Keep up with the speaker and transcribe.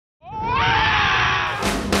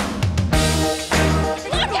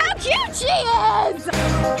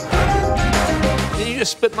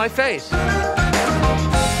just spit in my face.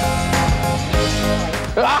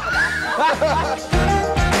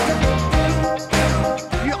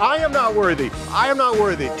 I am not worthy. I am not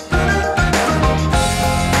worthy.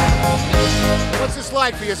 What's this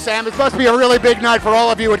like for you, Sam? It must be a really big night for all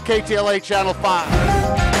of you at KTLA Channel 5.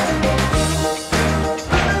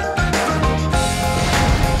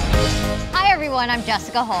 Hi everyone, I'm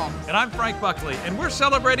Jessica Holmes. And I'm Frank Buckley, and we're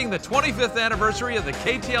celebrating the 25th anniversary of the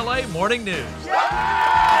KTLA Morning News.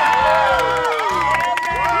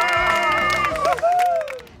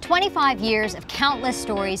 25 years of countless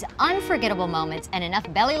stories, unforgettable moments, and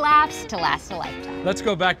enough belly laughs to last a lifetime. Let's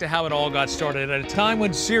go back to how it all got started. At a time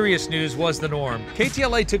when serious news was the norm,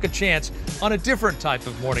 KTLA took a chance on a different type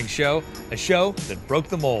of morning show, a show that broke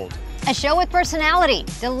the mold. A show with personality,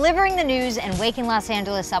 delivering the news and waking Los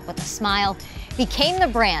Angeles up with a smile, became the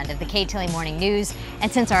brand of the KTLA Morning News, and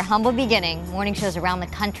since our humble beginning, morning shows around the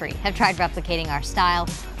country have tried replicating our style,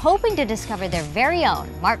 hoping to discover their very own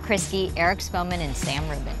Mark Kriski, Eric Spillman, and Sam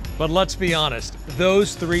Rubin. But let's be honest,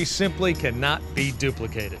 those three simply cannot be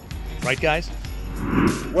duplicated. Right, guys?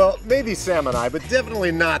 Well, maybe Sam and I, but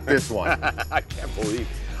definitely not this one. I can't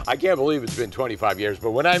believe it's been 25 years,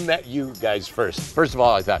 but when I met you guys first of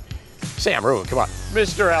all, I thought, Sam Rubin, come on,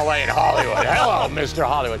 Mr. LA in Hollywood. Hello, Mr.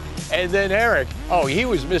 Hollywood. And then Eric, oh, he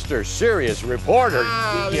was Mr. Serious Reporter.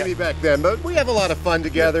 Maybe back then, but we have a lot of fun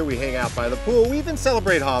together. We hang out by the pool. We even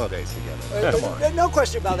celebrate holidays together. Come on. No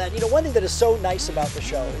question about that. You know, one thing that is so nice about the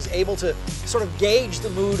show is able to sort of gauge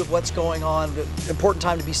the mood of what's going on, the important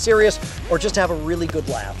time to be serious, or just to have a really good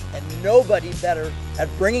laugh. And nobody better at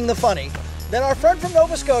bringing the funny than our friend from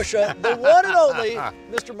Nova Scotia, the one and only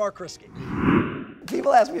Mr. Mark Kriski.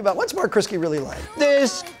 People ask me about what's Mark Kriski really like.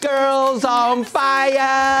 This girl's on fire.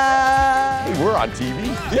 Hey, we're on TV.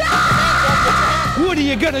 What are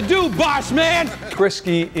you gonna do, boss man?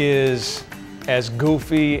 Kriski is as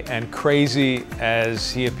goofy and crazy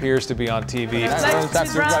as he appears to be on TV.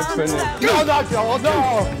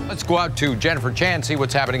 No. Let's go out to Jennifer Chan, see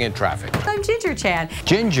what's happening in traffic. I'm Ginger Chan.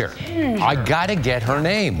 Ginger. I gotta get her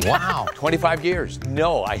name. Wow. 25 years.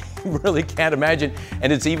 No, I really can't imagine.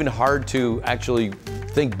 And it's even hard to actually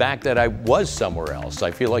think back that I was somewhere else.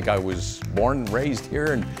 I feel like I was born and raised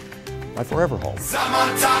here and my forever home.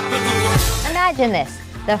 Imagine this.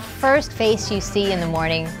 The first face you see in the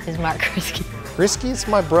morning is Mark Kriski. Kriski's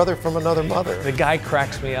my brother from another mother. The guy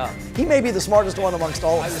cracks me up. He may be the smartest one amongst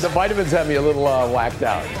all of us. The vitamins have me a little whacked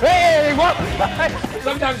out. Hey, what?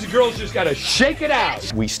 Sometimes the girls just gotta shake it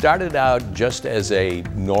out. We started out just as a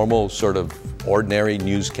normal sort of ordinary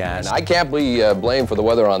newscast. I can't be blamed for the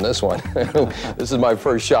weather on this one. This is my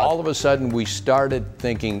first shot. All of a sudden, we started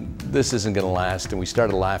thinking, this isn't going to last, and we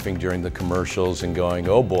started laughing during the commercials and going,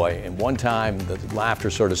 oh boy. And one time, the laughter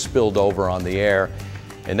sort of spilled over on the air,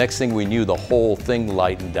 and next thing we knew, the whole thing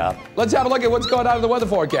lightened up. Let's have a look at what's going on in the weather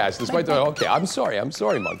forecast. Despite the, okay, I'm sorry,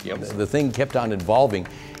 Monkey. The thing kept on evolving,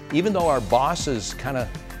 even though our bosses kind of,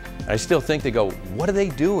 I still think they go, what are they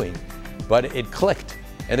doing? But it clicked,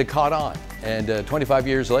 and it caught on. And 25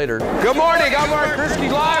 years later. Good morning, I'm Mark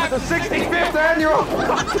Kriski live at the 65th annual.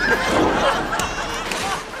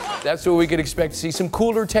 That's what we could expect to see, some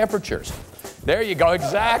cooler temperatures. There you go,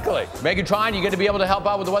 exactly. Megatron, you going to be able to help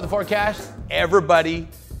out with the weather forecast? Everybody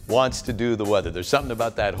wants to do the weather. There's something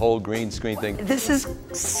about that whole green screen thing. This is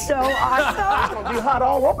so awesome. It's gonna be hot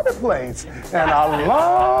all over the place. And a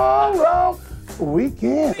long, long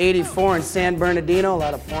weekend. 84 in San Bernardino, a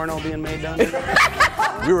lot of porno being made down there.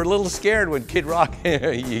 We were a little scared when Kid Rock,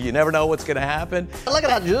 you never know what's going to happen. Look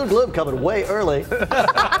at how Jude Lube coming way early.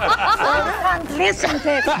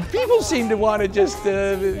 People seem to want to just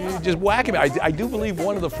whack him. I do believe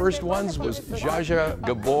one of the first ones was Zsa Zsa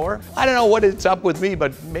Gabor. I don't know what it's up with me,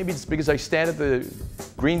 but maybe it's because I stand at the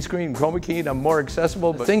green screen chroma key and I'm more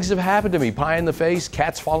accessible. But things have happened to me. Pie in the face,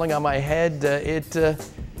 cats falling on my head.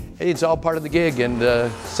 It's all part of the gig, and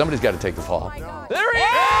somebody's got to take the fall. There he is!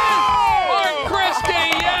 Mark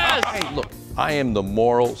Kriski, yes! Hey, look, I am the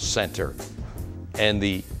moral center and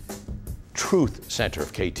the truth center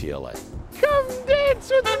of KTLA. Come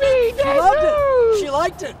dance with me, She loved it. She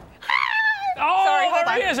liked it. Oh, Sorry, hold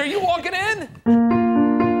there he on. is. Are you walking in?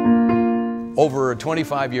 Over a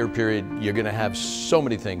 25-year period, you're going to have so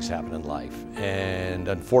many things happen in life. And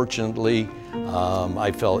unfortunately,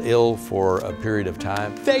 I fell ill for a period of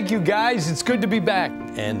time. Thank you, guys. It's good to be back.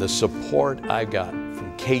 And the support I got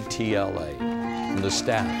from KTLA, from the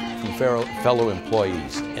staff, from fellow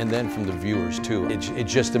employees, and then from the viewers, too. It's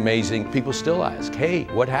just amazing. People still ask, hey,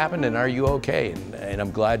 what happened and are you okay? And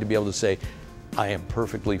I'm glad to be able to say, I am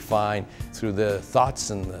perfectly fine. Through the thoughts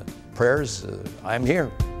and the prayers, I'm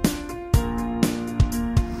here.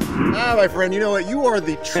 Ah, my friend, you know what? You are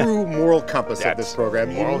the true moral compass of this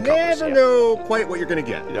program. You never know quite what you're going to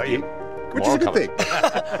get. Which is a good thing.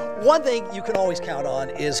 One thing you can always count on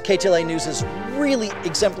is KTLA News' really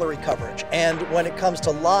exemplary coverage. And when it comes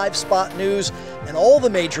to live spot news and all the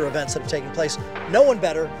major events that have taken place, no one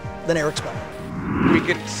better than Eric Spillman. We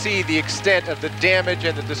can see the extent of the damage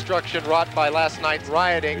and the destruction wrought by last night's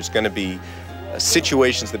rioting. There's going to be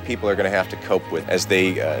situations that people are going to have to cope with as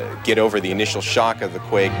they get over the initial shock of the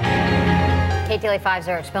quake. KTLA 5's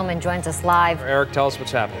Eric Spillman joins us live. Eric, tell us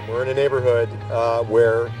what's happening. We're in a neighborhood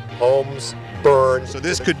where homes burn. So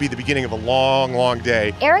this could be the beginning of a long, long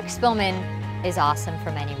day. Eric Spillman is awesome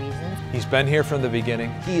for many reasons. He's been here from the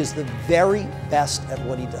beginning. He is the very best at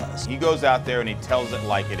what he does. He goes out there and he tells it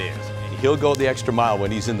like it is. He'll go the extra mile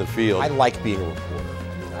when he's in the field. I like being a reporter.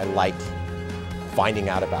 I like finding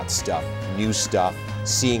out about stuff, new stuff,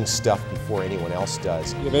 seeing stuff before anyone else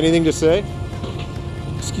does. You have anything to say?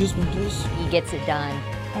 Excuse me, please. He gets it done.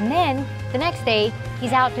 And then, the next day,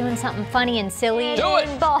 he's out doing something funny and silly. Do it!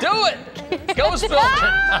 Do it! Go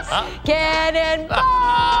Spillman! Cannonball!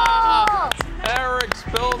 Eric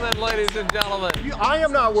Spillman, ladies and gentlemen. I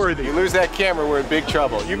am not worthy. You lose that camera, we're in big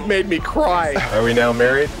trouble. You've made me cry. Are we now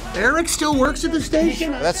married? Eric still works at the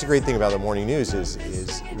station? That's the great thing about the morning news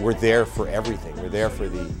is we're there for everything. We're there for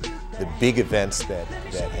the big events that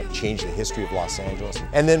have changed the history of Los Angeles.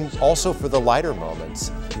 And then also for the lighter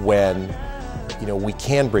moments when, you know, we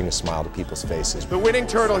can bring a smile to people's faces. The winning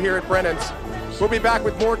turtle here at Brennan's. We'll be back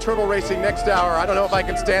with more turtle racing next hour. I don't know if I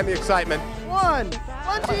can stand the excitement.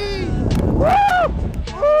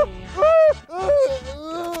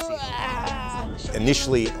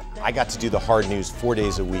 Initially, I got to do the hard news 4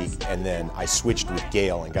 days a week, and then I switched with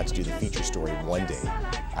Gayle and got to do the feature story 1 day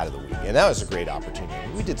out of the week. And that was a great opportunity.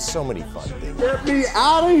 We did so many fun things. Get me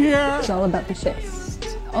out of here! It's all about the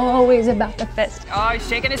fist. Always about the fist. Oh, he's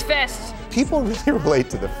shaking his fist. People really relate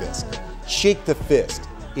to the fist. Shake the fist.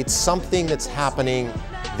 It's something that's happening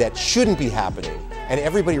that shouldn't be happening, and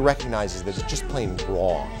everybody recognizes that it's just plain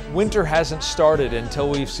wrong. Winter hasn't started until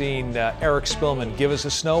we've seen Eric Spillman give us a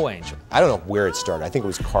snow angel. I don't know where it started. I think it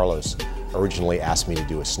was Carlos originally asked me to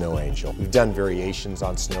do a snow angel. We've done variations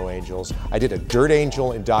on snow angels. I did a dirt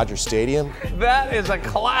angel in Dodger Stadium. That is a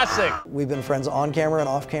classic. We've been friends on camera and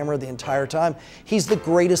off camera the entire time. He's the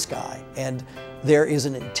greatest guy, and there is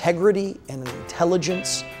an integrity and an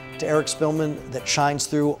intelligence to Eric Spillman that shines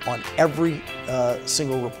through on every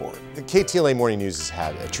single report. The KTLA Morning News has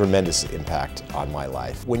had a tremendous impact on my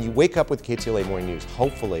life. When you wake up with KTLA Morning News,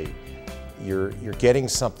 hopefully you're getting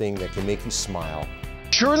something that can make you smile.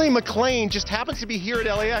 Shirley MacLaine just happens to be here at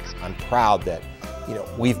LAX. I'm proud that, you know,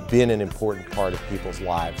 we've been an important part of people's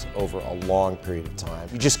lives over a long period of time.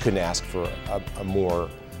 You just couldn't ask for a more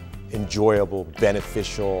enjoyable,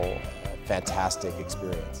 beneficial, fantastic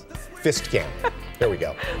experience. Fist cam. There we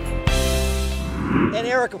go. And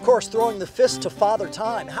Eric, of course, throwing the fist to Father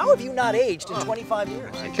Time. How have you not aged in 25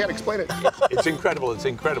 years? I can't explain it. It's incredible, it's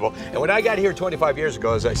incredible. And when I got here 25 years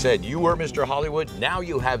ago, as I said, you were Mr. Hollywood. Now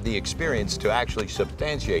you have the experience to actually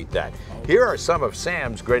substantiate that. Here are some of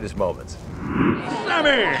Sam's greatest moments.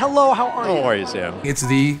 Sammy! Hello, how are you? How are you, Sam? It's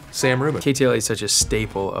the Sam Rubin. KTLA is such a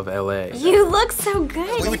staple of LA. You look so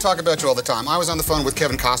good. We would talk about you all the time. I was on the phone with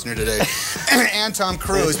Kevin Costner today and Tom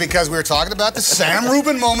Cruise because we were talking about the Sam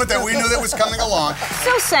Rubin moment that we knew that was coming along.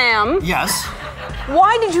 So, Sam. Yes?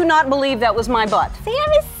 Why did you not believe that was my butt? Sam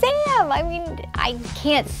is Sam. I mean, I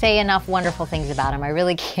can't say enough wonderful things about him. I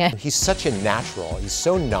really can't. He's such a natural. He's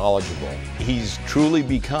so knowledgeable. He's truly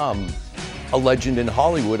become a legend in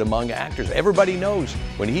Hollywood among actors. Everybody knows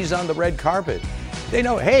when he's on the red carpet, they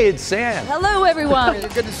know, hey, it's Sam. Hello, everyone.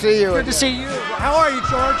 Good to see you. Good to see you. How are you,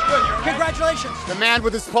 George? Good. Congratulations. The man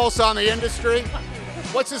with his pulse on the industry.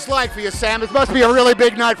 What's this like for you, Sam? It must be a really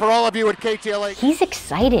big night for all of you at KTLA. He's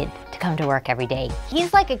excited to come to work every day.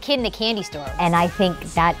 He's like a kid in a candy store, and I think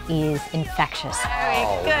that is infectious. Very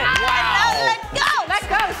good. Wow. Let's go. Let's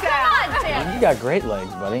go, Sam. Come on, Sam. You got great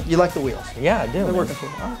legs, buddy. You like the wheels? Yeah, I do. They're working for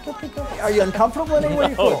you. Oh, good. Are you uncomfortable in any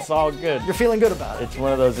way? No, it's all good. You're feeling good about it. It's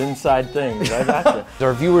one of those inside things. I got you.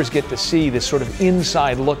 Our viewers get to see this sort of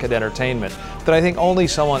inside look at entertainment that I think only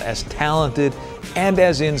someone as talented and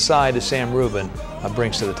as inside as Sam Rubin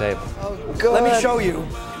brings to the table. Oh, good. Let me show you.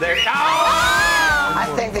 There.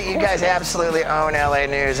 I think that you guys absolutely own LA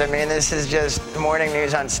News. I mean, this is just morning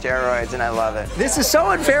news on steroids, and I love it. This is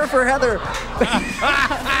so unfair for Heather.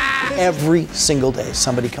 Every single day,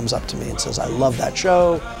 somebody comes up to me and says, I love that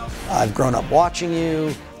show. I've grown up watching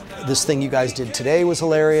you. This thing you guys did today was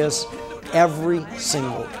hilarious. Every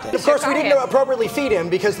single day. Of course, we didn't appropriately feed him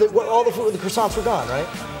because all the food, the croissants were gone, right?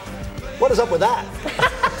 What is up with that?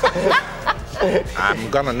 I'm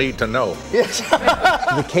gonna need to know. Yes.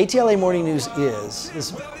 The KTLA Morning News is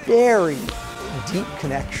this very deep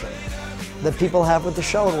connection that people have with the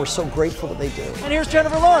show, and we're so grateful that they do. And here's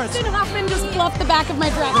Jennifer Lawrence. Hoffman just fluffed the back of my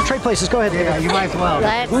dress. Trade places, go ahead. Yeah, you might as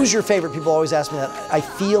well. Who's your favorite? People always ask me that. I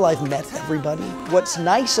feel I've met everybody. What's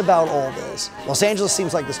nice about all this, Los Angeles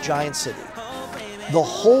seems like this giant city. The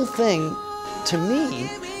whole thing, to me,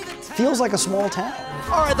 feels like a small town.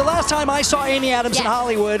 All right, the last time I saw Amy Adams in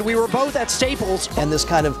Hollywood, we were both at Staples. And this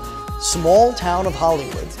kind of small town of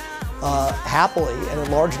Hollywood, happily and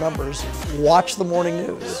in large numbers, watch the morning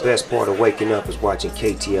news. The best part of waking up is watching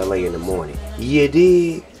KTLA in the morning. You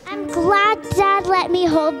dig? I'm glad Dad let me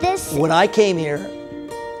hold this. When I came here,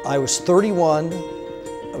 I was 31,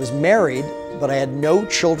 I was married, but I had no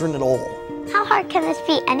children at all. How hard can this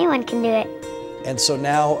be? Anyone can do it. And so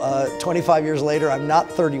now, 25 years later, I'm not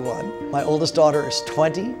 31. My oldest daughter is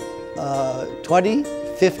 20,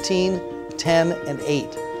 15, 10, and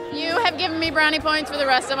 8. You have given me brownie points for the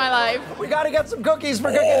rest of my life. We gotta get some cookies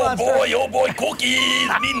for Cookie Monster. Oh boy, cookies,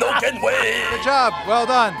 me no can wait. Good job, well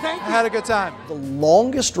done. I had a good time. The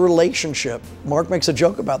longest relationship, Mark makes a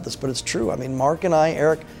joke about this, but it's true. I mean, Mark and I,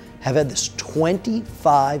 Eric, have had this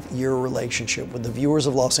 25-year relationship with the viewers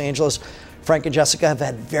of Los Angeles. Frank and Jessica have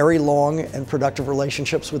had very long and productive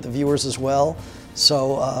relationships with the viewers as well.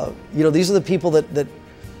 So, you know, these are the people that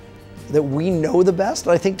we know the best,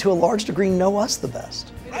 and I think to a large degree know us the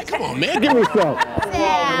best. Hey, come on, man, give me some.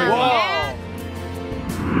 Wow.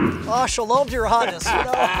 Oh, shalom to your highness. You know,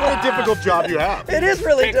 what a difficult job you have. It is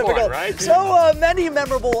really Pick difficult. one, right? So many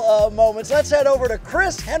memorable moments. Let's head over to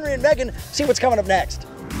Chris, Henry, and Megan, see what's coming up next.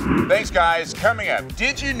 Thanks, guys. Coming up,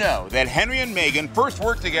 did you know that Henry and Meghan first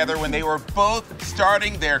worked together when they were both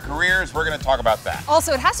starting their careers? We're going to talk about that.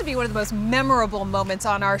 Also, it has to be one of the most memorable moments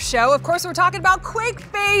on our show. Of course, we're talking about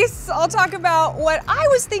QuickBase. I'll talk about what I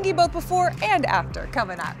was thinking both before and after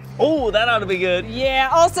coming up. Oh, that ought to be good. Yeah,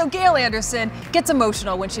 also, Gayle Anderson gets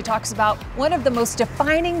emotional when she talks about one of the most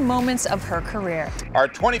defining moments of her career. Our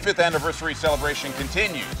 25th anniversary celebration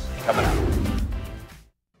continues. Coming up.